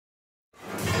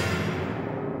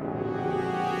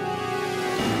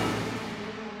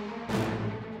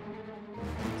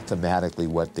thematically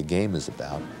what the game is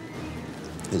about,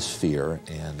 is fear,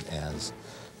 and as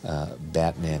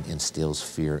Batman instills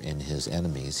fear in his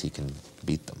enemies, he can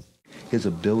beat them. His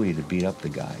ability to beat up the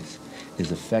guys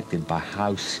is affected by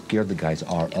how scared the guys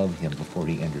are of him before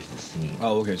he enters the scene.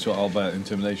 Oh, okay, so all about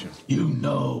intimidation. You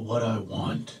know what I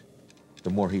want. The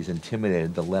more he's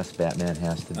intimidated, the less Batman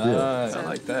has to do. I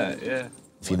like that, yeah.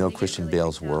 If you know Christian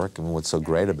Bale's work, and what's so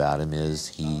great about him is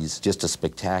he's just a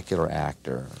spectacular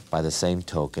actor. By the same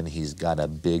token, he's got a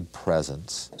big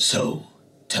presence. So,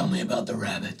 tell me about the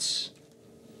rabbits.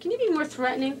 Can you be more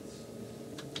threatening?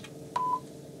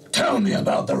 Tell me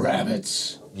about the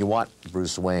rabbits. You want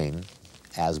Bruce Wayne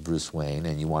as Bruce Wayne,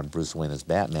 and you want Bruce Wayne as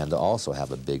Batman to also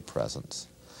have a big presence.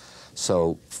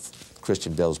 So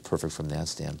Christian Bale's perfect from that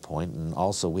standpoint, and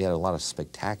also we had a lot of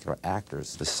spectacular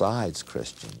actors besides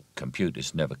Christian.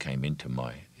 Computers never came into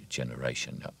my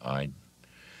generation.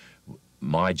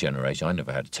 My generation, I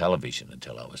never had a television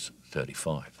until I was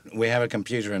 35. We have a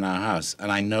computer in our house,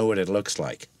 and I know what it looks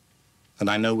like, and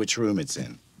I know which room it's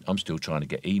in. I'm still trying to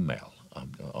get email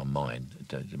on mine.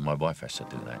 My wife has to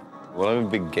do that. Well, I'm a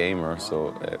big gamer,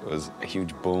 so it was a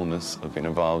huge bonus of being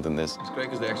involved in this. It's great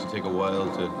because they actually take a while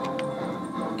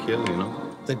to kill, you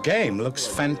know? The game looks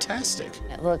fantastic.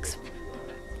 It looks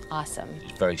awesome.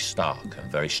 It's very stark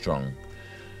and very strong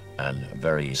and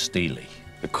very steely.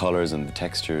 The colours and the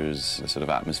textures, the sort of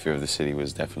atmosphere of the city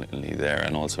was definitely there,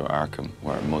 and also Arkham,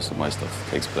 where most of my stuff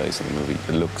takes place in the movie.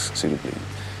 It looks suitably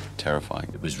terrifying.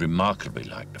 It was remarkably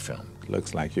like the film.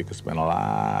 Looks like you could spend a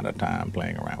lot of time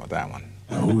playing around with that one.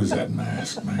 Now, who is that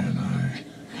masked man? I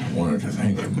wanted to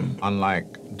thank him.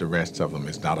 Unlike the rest of them,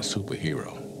 it's not a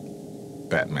superhero.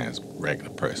 Batman's a regular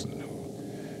person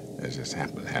who just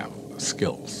happens to have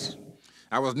skills.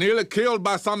 I was nearly killed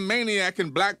by some maniac in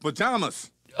black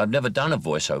pajamas. I've never done a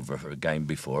voiceover for a game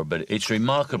before, but it's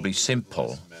remarkably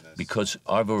simple because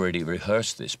I've already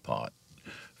rehearsed this part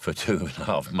for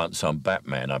 2.5 months on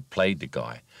Batman. I've played the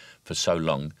guy for so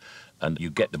long, and you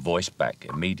get the voice back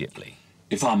immediately.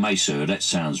 If I may, sir, that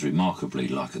sounds remarkably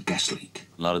like a gas leak.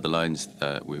 A lot of the lines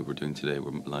that we were doing today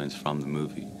were lines from the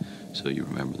movie, so you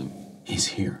remember them. He's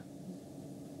here.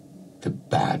 The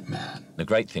Batman. The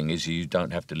great thing is you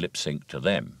don't have to lip-sync to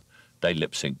them. They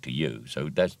lip-sync to you, so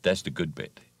that's the good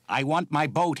bit. I want my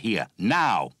boat here,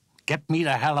 now. Get me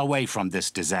the hell away from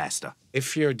this disaster.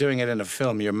 If you're doing it in a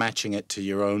film, you're matching it to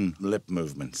your own lip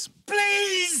movements.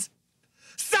 Please!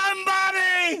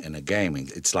 Somebody! In a game,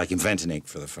 it's like inventing it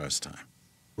for the first time.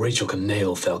 Rachel can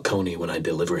nail Falcone when I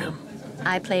deliver him.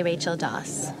 I play Rachel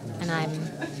Doss, and I'm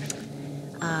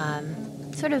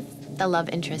sort of the love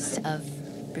interest of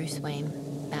Bruce Wayne,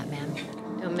 Batman.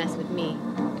 Don't mess with me.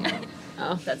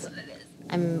 Oh, that's what it is.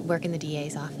 I'm working the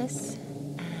DA's office,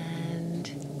 and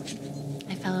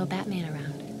I follow Batman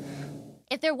around.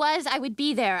 If there was, I would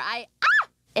be there.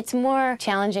 It's more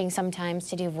challenging sometimes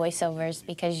to do voiceovers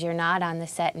because you're not on the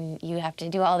set and you have to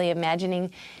do all the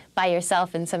imagining by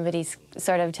yourself, and somebody's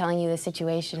sort of telling you the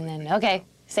situation, and then, okay,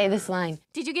 say this line.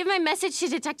 Did you give my message to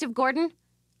Detective Gordon?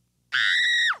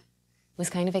 It was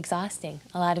kind of exhausting.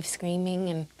 A lot of screaming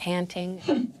and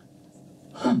panting.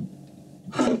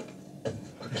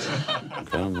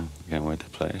 Can't wait to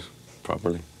play it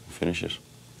properly, finish it.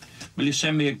 Will you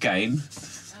send me a game?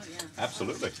 Oh, yeah.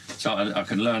 Absolutely. So I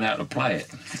can learn how to play it.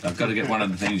 I've got to get one of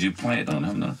the things you play it on,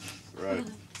 haven't I? Right.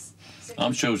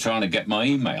 I'm still trying to get my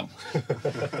email.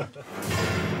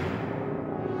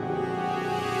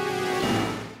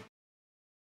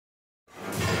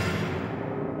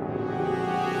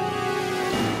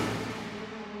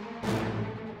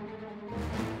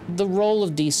 The role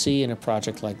of DC in a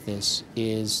project like this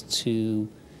is to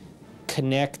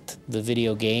connect the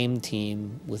video game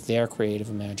team with their creative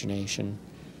imagination,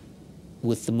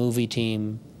 with the movie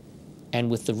team,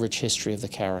 and with the rich history of the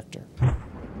character.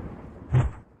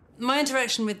 My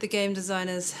interaction with the game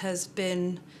designers has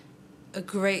been a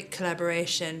great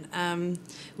collaboration.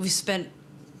 We've spent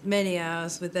many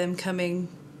hours with them coming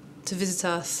to visit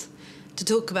us to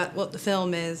talk about what the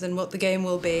film is and what the game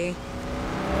will be.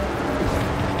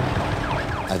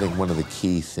 I think one of the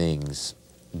key things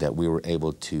that we were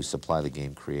able to supply the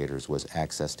game creators was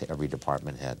access to every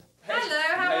department head. Hello,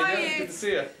 how are you? Good to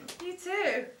see you. You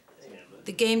too.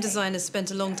 The game designers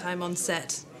spent a long time on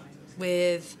set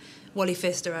with Wally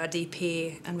Pfister, our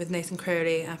DP, and with Nathan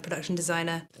Crowley, our production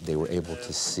designer. They were able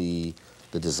to see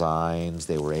the designs,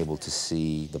 they were able to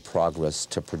see the progress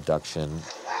to production.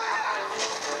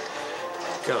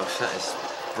 Gosh, that is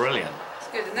brilliant.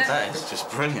 It's good, isn't it? That is just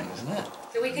brilliant, isn't it?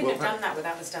 So we couldn't have done that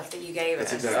without the stuff that you gave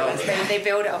us. Exactly So they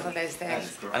build it off of those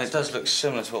things. And it does look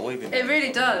similar to what we've been doing. It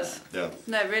really does. Yeah.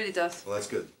 No, it really does. Well, that's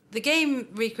good. The game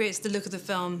recreates the look of the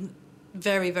film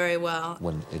very, very well.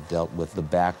 When it dealt with the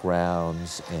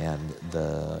backgrounds and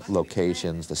the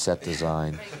locations, the set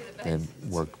design, and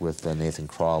worked with Nathan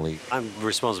Crawley. I'm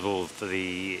responsible for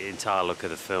the entire look of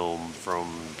the film, from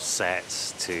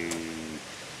sets to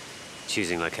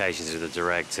choosing locations with the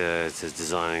director, to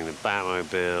designing the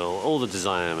Batmobile, all the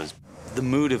design elements. The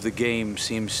mood of the game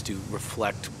seems to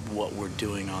reflect what we're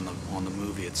doing on the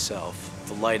movie itself.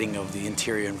 The lighting of the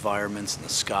interior environments and the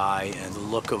sky and the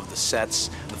look of the sets.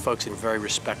 The folks are very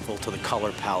respectful to the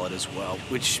color palette as well,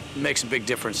 which makes a big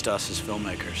difference to us as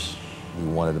filmmakers. We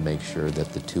wanted to make sure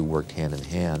that the two worked hand in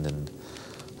hand, and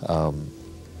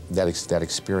that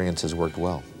experience has worked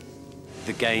well.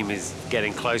 The game is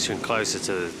getting closer and closer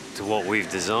to what we've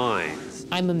designed.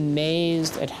 I'm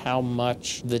amazed at how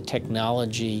much the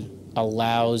technology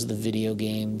allows the video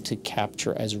game to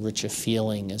capture as rich a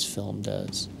feeling as film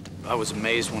does. I was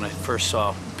amazed when I first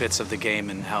saw bits of the game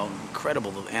and how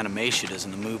incredible the animation is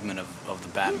and the movement of the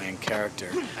Batman character.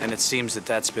 And it seems that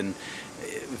that's been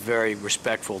very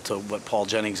respectful to what Paul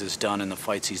Jennings has done in the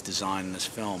fights he's designed in this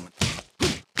film.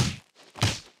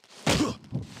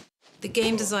 The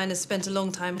game designers spent a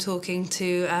long time talking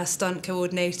to our stunt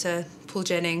coordinator, Paul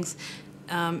Jennings,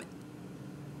 in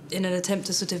an attempt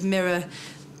to sort of mirror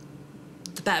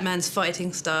the Batman's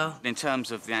fighting style. In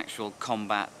terms of the actual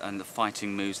combat and the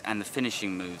fighting moves and the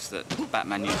finishing moves that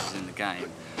Batman uses in the game,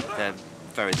 they're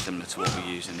very similar to what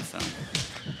we use in the film.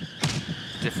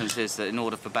 The difference is that in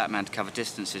order for Batman to cover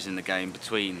distances in the game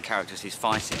between characters he's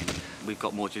fighting, we've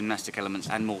got more gymnastic elements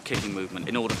and more kicking movement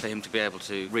in order for him to be able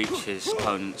to reach his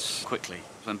opponents quickly.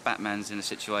 When Batman's in a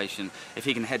situation, if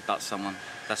he can headbutt someone,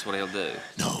 that's what he'll do.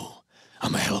 No,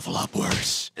 I'm a hell of a lot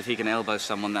worse. If he can elbow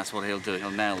someone, that's what he'll do. He'll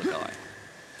nail the guy.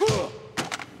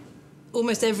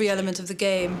 Almost every element of the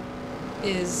game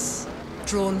is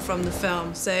drawn from the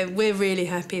film, so we're really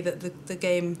happy that the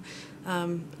game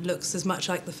looks as much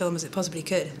like the film as it possibly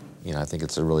could. You know, I think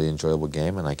it's a really enjoyable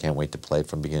game, and I can't wait to play it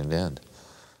from beginning to end.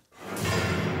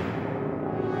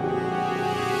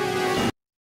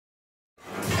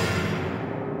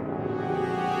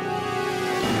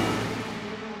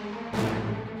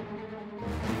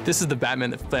 This is the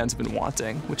Batman that fans have been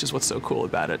wanting, which is what's so cool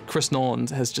about it. Chris Nolan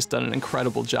has just done an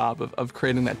incredible job of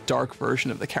creating that dark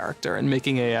version of the character and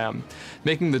making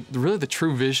really the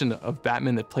true vision of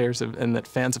Batman that players have, and that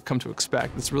fans have come to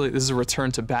expect. This is a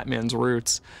return to Batman's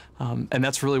roots, and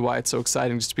that's really why it's so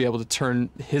exciting just to be able to turn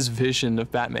his vision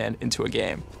of Batman into a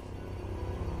game.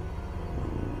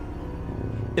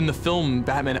 In the film,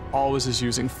 Batman always is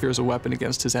using fear as a weapon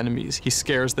against his enemies. He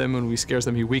scares them, and when he scares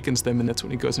them, he weakens them, and that's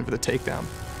when he goes in for the takedown.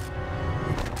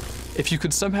 If you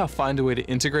could somehow find a way to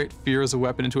integrate fear as a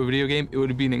weapon into a video game, it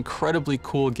would be an incredibly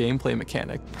cool gameplay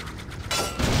mechanic.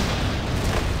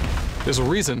 There's a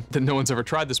reason that no one's ever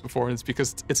tried this before, and it's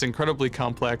because it's incredibly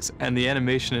complex, and the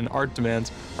animation and art demands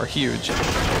are huge.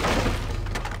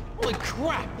 Holy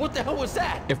crap, what the hell was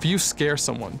that? If you scare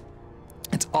someone,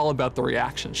 it's all about the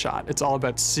reaction shot. It's all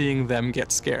about seeing them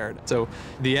get scared. So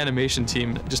the animation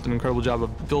team did just an incredible job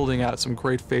of building out some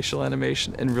great facial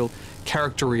animation and real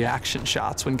character reaction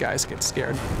shots when guys get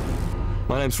scared.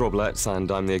 My name's Rob Letts, and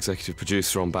I'm the executive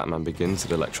producer on Batman Begins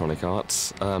at Electronic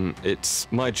Arts. It's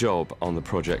my job on the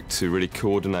project to really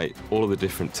coordinate all of the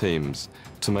different teams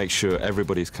to make sure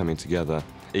everybody's coming together.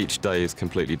 Each day is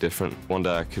completely different. One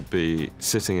day I could be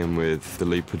sitting in with the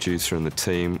lead producer and the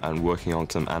team and working on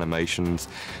some animations,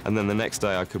 and then the next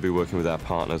day I could be working with our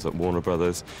partners at Warner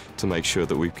Brothers to make sure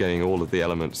that we're getting all of the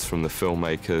elements from the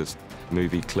filmmakers,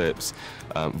 movie clips,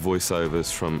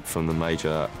 voiceovers from the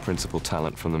major principal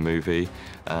talent from the movie,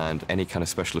 and any kind of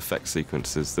special effects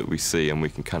sequences that we see, and we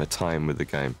can kind of tie in with the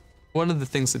game. One of the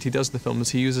things that he does in the film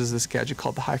is he uses this gadget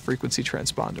called the high-frequency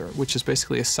transponder, which is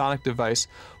basically a sonic device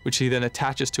which he then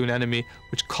attaches to an enemy,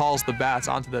 which calls the bats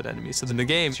onto that enemy. So in the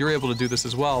game, you're able to do this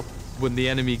as well. When the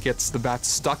enemy gets the bats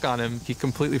stuck on him, he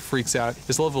completely freaks out.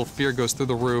 His level of fear goes through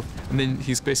the roof, and then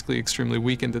he's basically extremely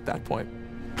weakened at that point.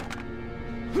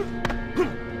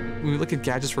 When we look at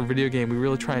gadgets for a video game, we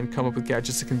really try and come up with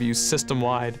gadgets that can be used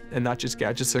system-wide and not just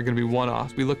gadgets that are going to be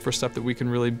one-off. We look for stuff that we can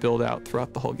really build out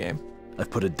throughout the whole game. I've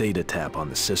put a data tap on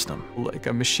the system. Like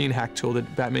a machine hack tool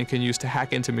that Batman can use to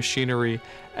hack into machinery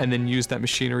and then use that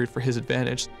machinery for his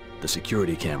advantage. The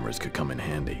security cameras could come in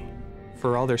handy.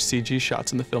 For all their CG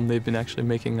shots in the film, they've been actually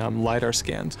making LiDAR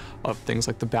scans of things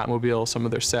like the Batmobile, some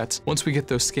of their sets. Once we get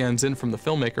those scans in from the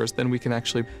filmmakers, then we can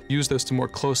actually use those to more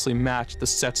closely match the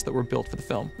sets that were built for the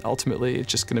film. Ultimately,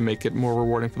 it's just going to make it more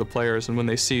rewarding for the players, and when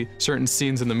they see certain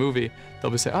scenes in the movie, they'll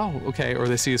be say, oh, okay, or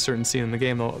they see a certain scene in the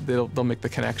game, they'll make the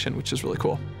connection, which is really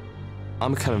cool.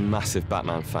 I'm a kind of massive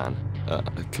Batman fan.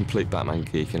 a complete Batman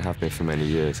geek and have been for many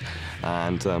years.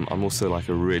 And I'm also like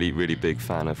a really, really big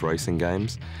fan of racing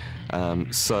games.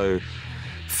 So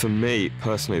for me,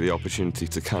 personally, the opportunity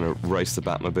to kind of race the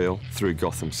Batmobile through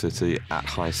Gotham City at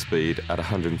high speed at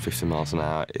 150 miles an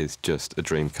hour is just a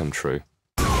dream come true.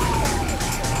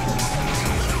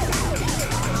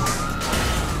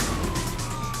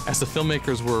 As the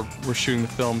filmmakers were shooting the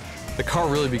film, the car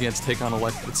really began to take on a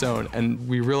life of its own, and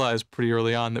we realized pretty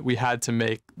early on that we had to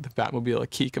make the Batmobile a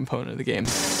key component of the game.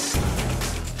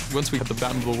 Once we had the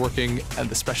Batmobile working, and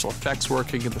the special effects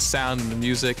working, and the sound and the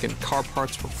music, and car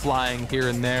parts were flying here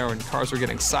and there, and cars were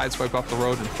getting sideswiped off the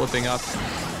road and flipping up,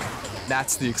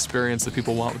 that's the experience that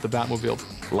people want with the Batmobile.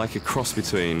 Like a cross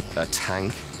between a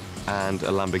tank and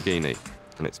a Lamborghini,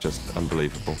 and it's just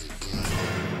unbelievable.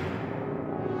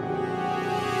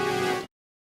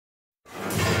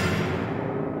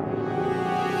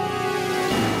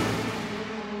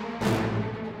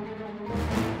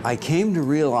 I came to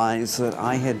realize that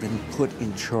I had been put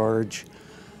in charge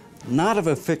not of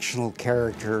a fictional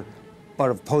character,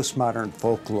 but of postmodern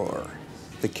folklore.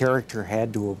 The character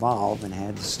had to evolve and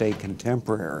had to stay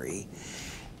contemporary,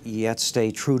 yet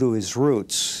stay true to his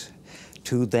roots,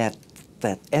 to that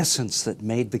essence that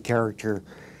made the character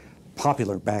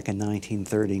popular back in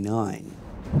 1939.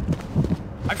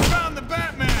 I found the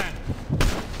Batman!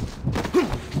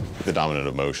 The dominant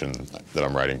emotion that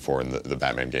I'm writing for in the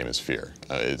Batman game is fear.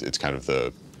 It's kind of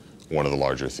one of the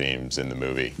larger themes in the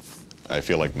movie. I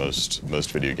feel like most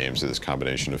video games are this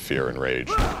combination of fear and rage.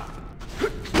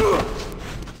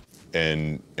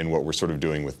 And what we're sort of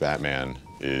doing with Batman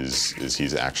is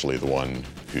he's actually the one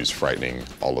who's frightening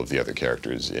all of the other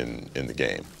characters in the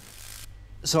game.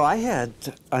 So I had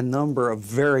a number of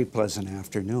very pleasant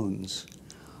afternoons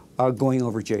going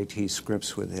over JT's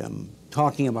scripts with him,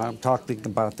 talking about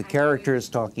the characters,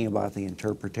 talking about the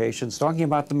interpretations, talking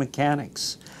about the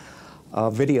mechanics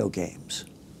of video games.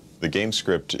 The game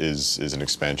script is an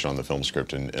expansion on the film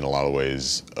script in a lot of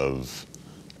ways of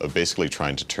basically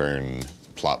trying to turn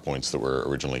plot points that were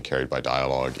originally carried by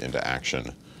dialogue into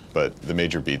action. But the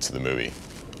major beats of the movie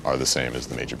are the same as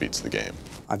the major beats of the game.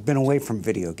 I've been away from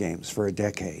video games for a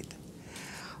decade.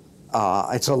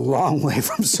 It's a long way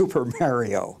from Super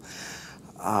Mario.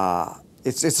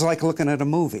 It's like looking at a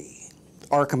movie.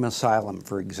 Arkham Asylum,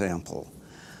 for example.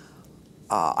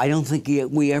 I don't think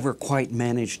we ever quite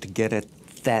managed to get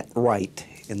that right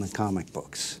in the comic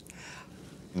books.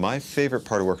 My favorite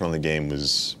part of working on the game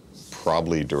was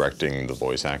probably directing the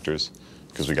voice actors,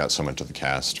 because we got so much of the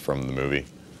cast from the movie.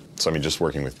 So I mean, just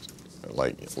working with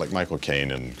like Michael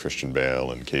Caine and Christian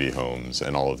Bale and Katie Holmes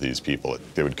and all of these people,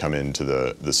 they would come into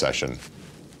the session,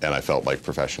 and I felt like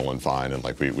professional and fine, and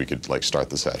like we could like start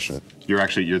the session.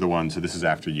 You're the one, so this is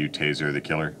after you taser the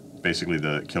killer. Basically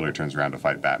the killer turns around to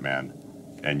fight Batman,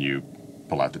 and you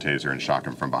pull out the taser and shock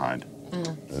him from behind. Mm.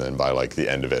 And then by like the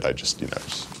end of it, I just,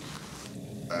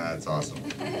 that's awesome.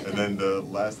 And then the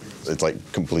last thing, it's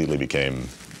like completely became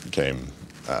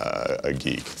a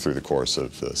geek through the course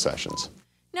of the sessions.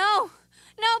 No,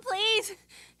 please.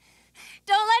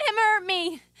 Don't let him hurt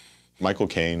me. Michael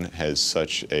Caine has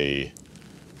such a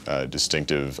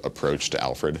distinctive approach to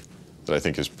Alfred that I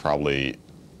think is probably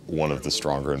one of the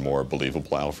stronger and more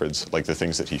believable Alfreds. Like the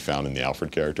things that he found in the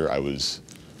Alfred character, I was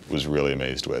really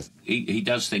amazed with. He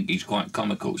does think he's quite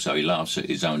comical, so he laughs at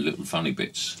his own little funny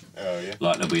bits. Oh, yeah?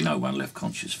 Like there'll be no one left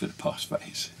conscious for the past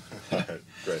phase.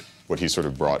 Great. What he sort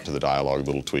of brought to the dialogue,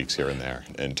 little tweaks here and there,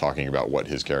 and talking about what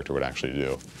his character would actually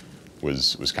do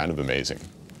was kind of amazing.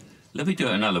 Let me do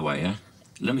it another way, yeah?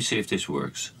 Let me see if this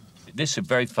works. This is a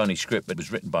very funny script that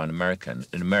was written by an American.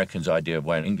 An American's idea of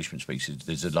why an Englishman speaks is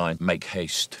there's a line, make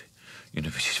haste, which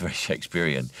is very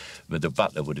Shakespearean, but the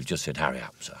butler would have just said, hurry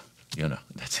up, sir.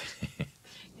 That's it.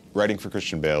 Writing for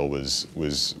Christian Bale was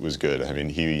good. I mean,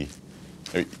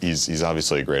 he's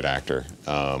obviously a great actor.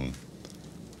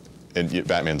 And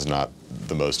Batman's not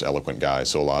the most eloquent guy,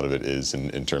 so a lot of it is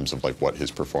in terms of like what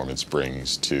his performance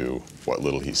brings to what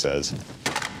little he says.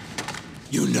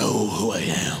 You know who I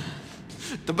am.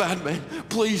 The Batman.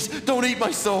 Please, don't eat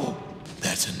my soul.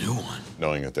 That's a new one.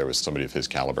 Knowing that there was somebody of his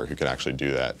caliber who could actually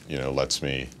do that, lets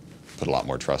me put a lot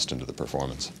more trust into the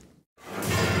performance.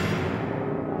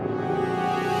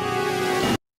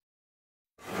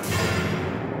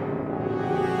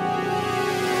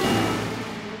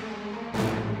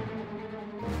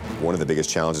 One of the biggest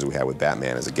challenges we had with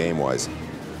Batman as a game was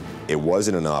it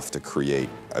wasn't enough to create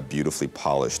a beautifully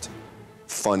polished,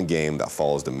 fun game that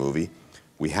follows the movie.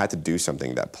 We had to do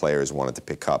something that players wanted to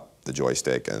pick up the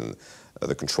joystick and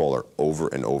the controller over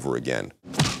and over again.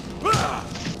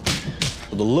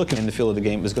 The look and the feel of the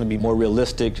game is going to be more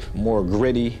realistic, more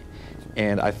gritty,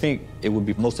 And I think it would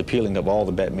be most appealing of all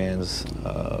the Batman's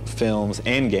films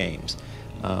and games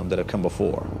that have come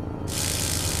before.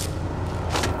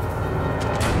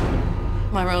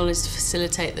 My role is to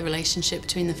facilitate the relationship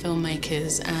between the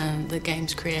filmmakers and the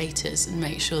game's creators and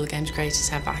make sure the game's creators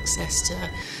have access to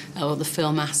all the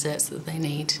film assets that they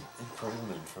need.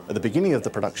 At the beginning of the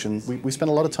production, we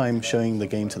spent a lot of time showing the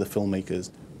game to the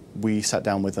filmmakers. We sat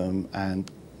down with them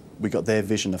and we got their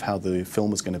vision of how the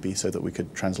film was going to be so that we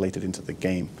could translate it into the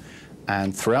game.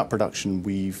 And throughout production,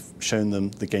 we've shown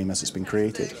them the game as it's been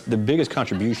created. The biggest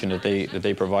contribution that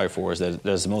they provide for us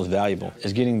that's the most valuable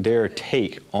is getting their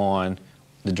take on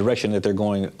the direction that they're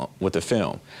going with the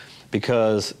film.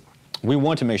 Because we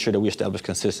want to make sure that we establish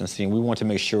consistency, and we want to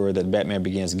make sure that Batman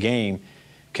Begins game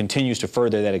continues to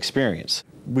further that experience.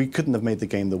 We couldn't have made the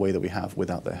game the way that we have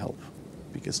without their help,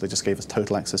 because they just gave us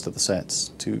total access to the sets,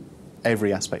 to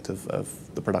every aspect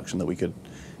of the production that we could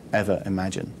ever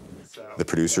imagine. The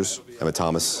producers, Emma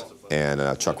Thomas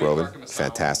and Chuck Roven,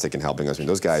 fantastic in helping us. I mean,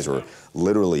 those guys were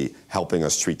literally helping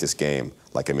us treat this game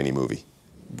like a mini movie.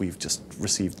 We've just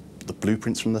received the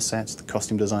blueprints from the sets, the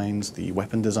costume designs, the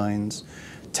weapon designs,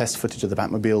 test footage of the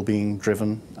Batmobile being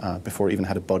driven before it even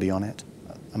had a body on it.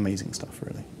 Amazing stuff,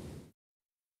 really.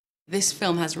 This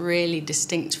film has a really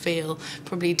distinct feel,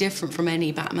 probably different from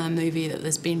any Batman movie that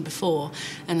there's been before,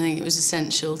 and I think it was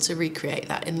essential to recreate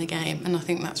that in the game, and I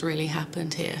think that's really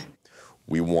happened here.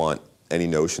 We want any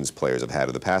notions players have had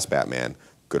of the past Batman,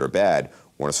 good or bad,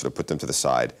 want to sort of put them to the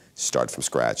side, start from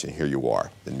scratch, and here you are.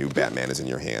 The new Batman is in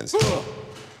your hands.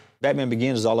 Batman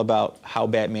Begins is all about how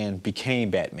Batman became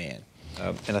Batman.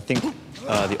 And I think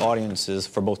the audiences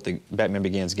for both the Batman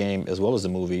Begins game as well as the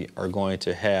movie are going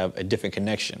to have a different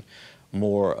connection,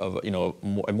 more of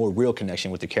a more real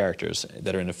connection with the characters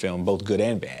that are in the film, both good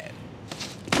and bad.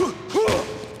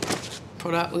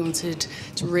 Product, we wanted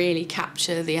to really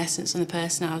capture the essence and the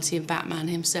personality of Batman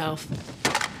himself.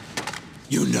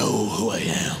 You know who I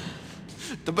am.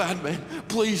 The Batman.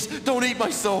 Please, don't eat my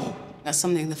soul. That's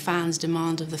something the fans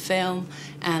demand of the film,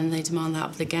 and they demand that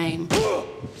of the game.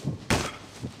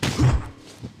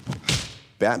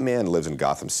 Batman lives in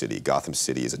Gotham City. Gotham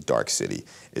City is a dark city.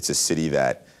 It's a city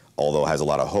that, although has a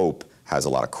lot of hope, has a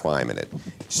lot of crime in it.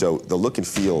 So the look and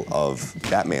feel of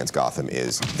Batman's Gotham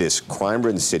is this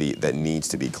crime-ridden city that needs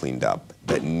to be cleaned up,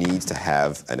 that needs to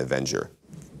have an Avenger.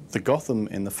 The Gotham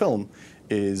in the film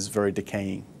is very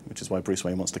decaying, which is why Bruce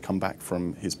Wayne wants to come back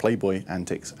from his Playboy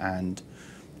antics and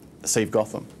save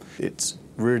Gotham. It's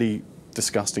really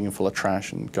disgusting and full of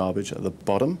trash and garbage at the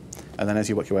bottom, and then as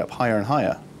you work your way up higher and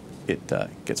higher, it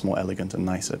gets more elegant and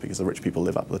nicer because the rich people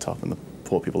live up at the top and the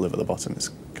poor people live at the bottom. It's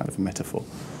kind of a metaphor.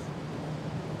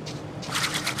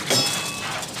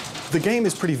 The game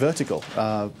is pretty vertical.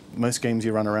 Most games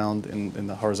you run around in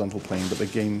the horizontal plane, but the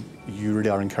game you really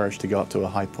are encouraged to go up to a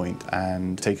high point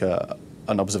and take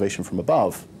an observation from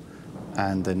above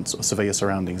and then sort of survey your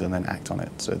surroundings and then act on it.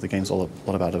 So the game's all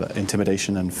a lot about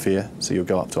intimidation and fear. So you'll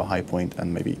go up to a high point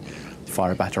and maybe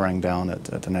fire a batarang down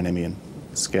at an enemy and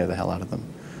scare the hell out of them.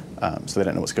 So they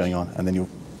don't know what's going on, and then you'll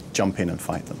jump in and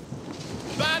fight them.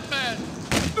 Batman!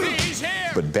 He's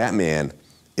here! But Batman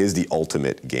is the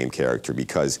ultimate game character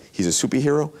because he's a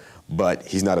superhero, but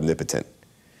he's not omnipotent.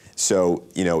 So,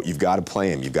 you know, you've got to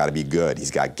play him, you've got to be good. He's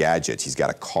got gadgets, he's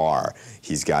got a car,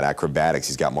 he's got acrobatics,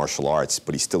 he's got martial arts,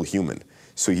 but he's still human.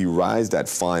 So he rides that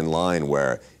fine line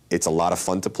where it's a lot of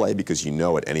fun to play because you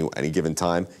know at any given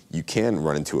time you can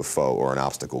run into a foe or an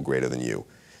obstacle greater than you.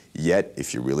 Yet,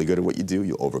 if you're really good at what you do,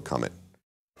 you'll overcome it.